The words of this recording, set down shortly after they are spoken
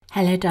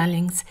Hello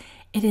darlings,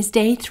 it is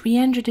day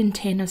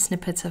 310 of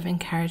Snippets of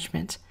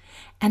Encouragement,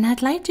 and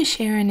I'd like to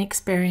share an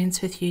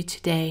experience with you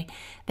today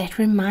that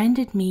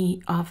reminded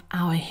me of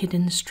our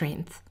hidden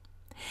strength.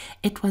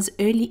 It was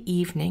early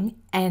evening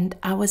and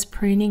I was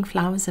pruning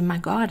flowers in my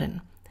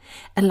garden.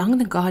 Along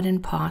the garden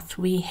path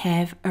we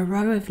have a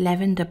row of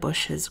lavender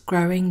bushes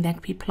growing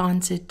that we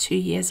planted 2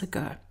 years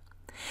ago.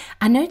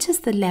 I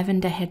noticed the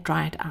lavender had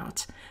dried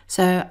out,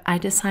 so I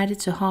decided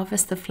to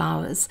harvest the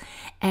flowers,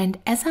 and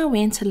as I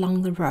went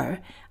along the row,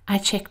 I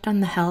checked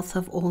on the health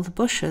of all the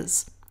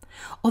bushes.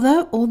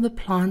 Although all the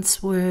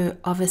plants were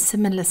of a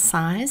similar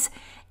size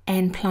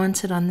and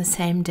planted on the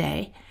same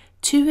day,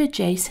 2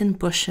 adjacent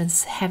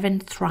bushes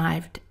haven't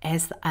thrived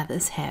as the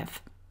others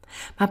have.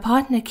 My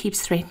partner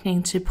keeps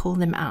threatening to pull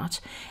them out,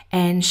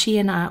 and she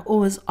and I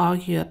always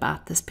argue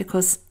about this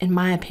because, in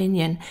my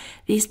opinion,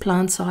 these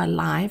plants are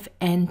alive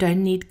and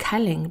don't need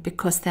culling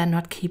because they're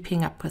not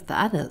keeping up with the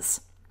others.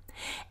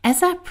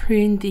 As I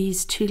pruned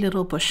these 2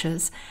 little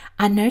bushes,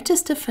 I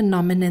noticed a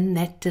phenomenon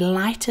that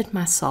delighted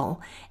my soul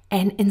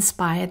and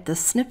inspired this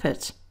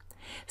snippet.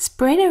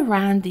 Spread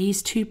around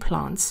these 2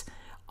 plants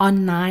are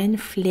 9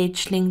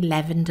 fledgling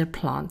lavender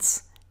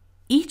plants.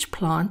 Each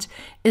plant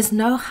is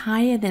no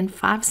higher than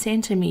 5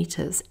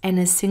 centimeters and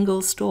is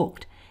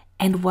single-stalked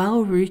and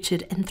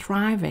well-rooted and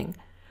thriving.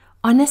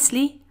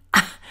 Honestly,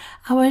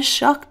 I was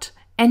shocked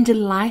and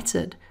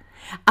delighted.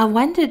 I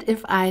wondered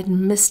if I had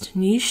missed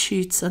new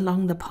shoots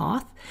along the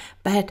path,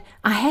 but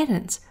I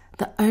hadn't.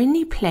 The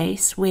only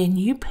place where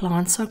new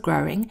plants are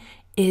growing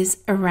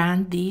is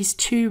around these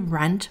 2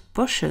 runt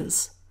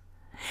bushes.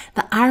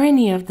 The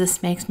irony of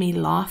this makes me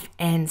laugh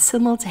and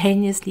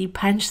simultaneously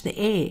punch the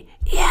air.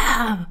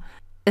 Yeah!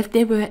 If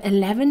there were a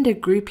lavender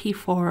groupie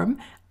forum,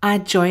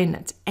 I'd join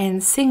it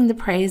and sing the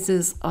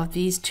praises of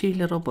these 2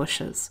 little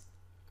bushes.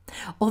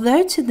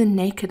 Although to the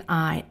naked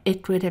eye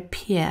it would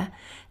appear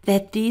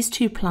that these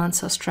 2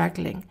 plants are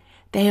struggling,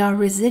 they are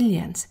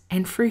resilient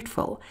and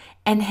fruitful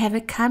and have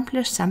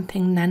accomplished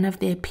something none of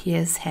their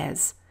peers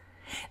has.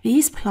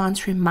 These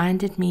plants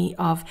reminded me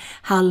of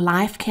how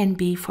life can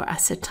be for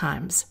us at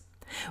times.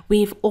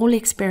 We've all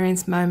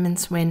experienced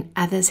moments when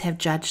others have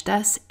judged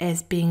us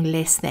as being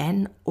less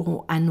than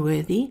or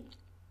unworthy.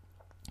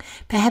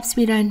 Perhaps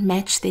we don't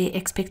match their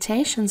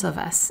expectations of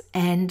us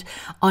and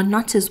are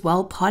not as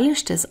well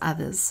polished as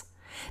others.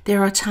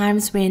 There are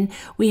times when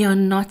we are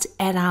not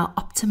at our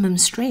optimum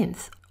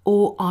strength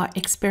or are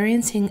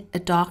experiencing a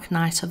dark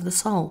night of the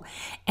soul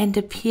and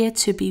appear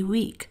to be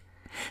weak.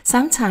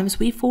 Sometimes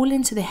we fall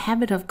into the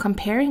habit of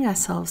comparing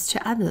ourselves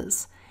to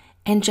others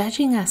and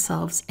judging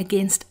ourselves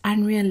against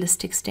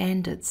unrealistic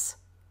standards.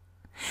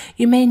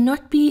 You may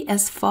not be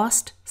as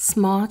fast,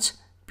 smart,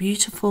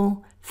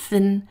 beautiful,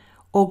 thin,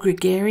 or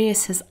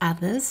gregarious as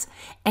others,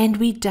 and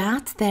we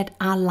doubt that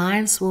our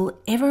lives will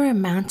ever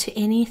amount to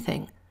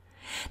anything.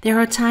 There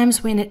are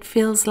times when it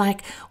feels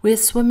like we're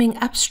swimming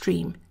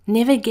upstream,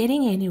 never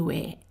getting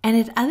anywhere, and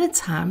at other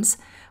times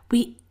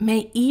we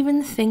may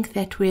even think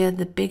that we're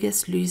the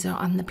biggest loser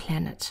on the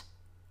planet.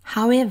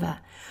 However,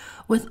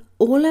 with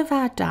all of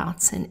our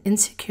doubts and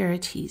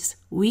insecurities,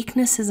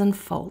 weaknesses and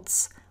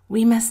faults,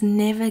 we must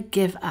never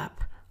give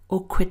up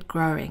or quit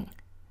growing.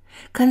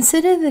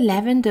 Consider the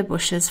lavender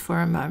bushes for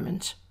a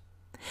moment.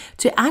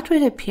 To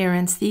outward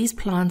appearance, these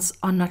plants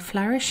are not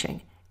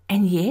flourishing,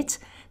 and yet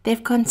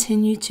they've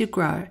continued to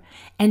grow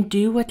and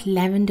do what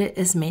lavender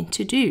is meant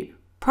to do,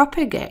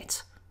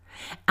 propagate.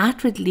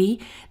 Outwardly,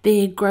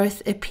 their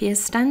growth appears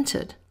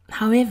stunted.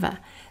 However,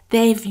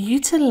 they've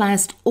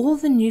utilized all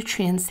the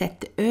nutrients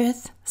that the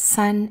earth,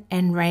 sun,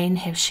 and rain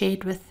have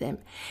shared with them,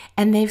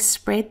 and they've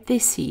spread their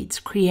seeds,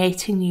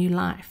 creating new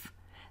life.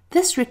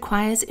 This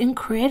requires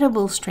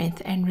incredible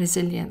strength and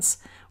resilience,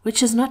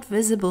 which is not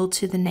visible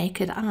to the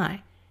naked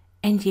eye,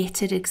 and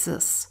yet it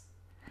exists.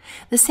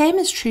 The same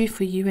is true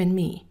for you and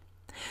me.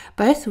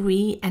 Both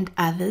we and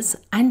others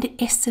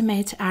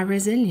underestimate our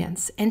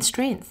resilience and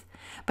strength,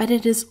 but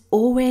it is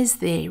always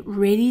there,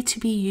 ready to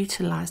be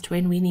utilized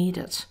when we need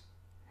it.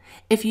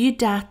 If you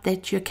doubt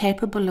that you're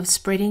capable of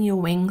spreading your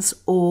wings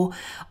or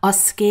are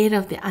scared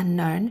of the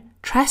unknown,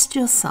 trust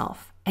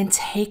yourself and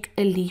take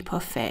a leap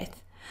of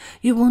faith.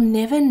 You will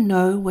never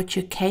know what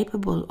you're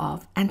capable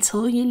of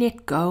until you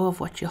let go of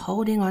what you're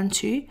holding on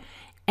to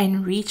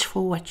and reach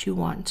for what you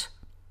want.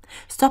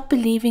 Stop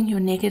believing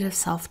your negative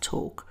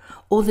self-talk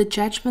or the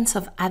judgments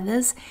of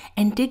others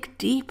and dig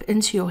deep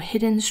into your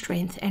hidden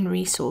strength and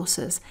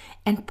resources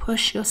and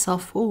push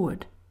yourself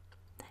forward.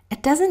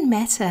 It doesn't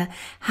matter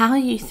how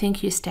you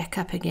think you stack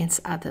up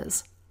against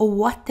others or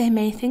what they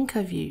may think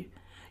of you.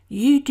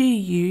 You do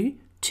you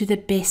to the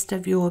best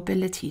of your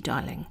ability,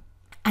 darling.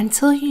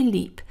 Until you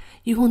leap,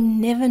 you will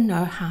never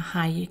know how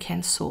high you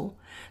can soar.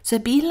 So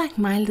be like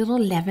my little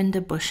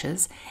lavender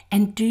bushes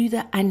and do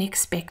the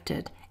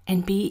unexpected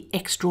and be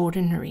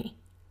extraordinary.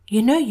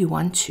 You know you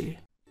want to.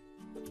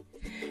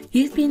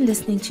 You've been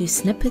listening to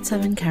Snippets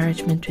of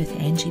Encouragement with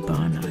Angie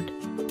Barnard.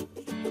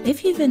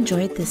 If you've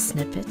enjoyed this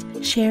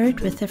snippet, share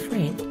it with a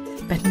friend.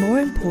 But more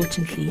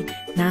importantly,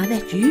 now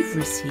that you've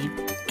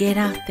received, get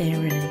out there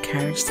and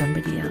encourage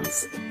somebody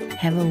else.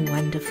 Have a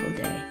wonderful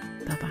day.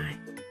 Bye-bye.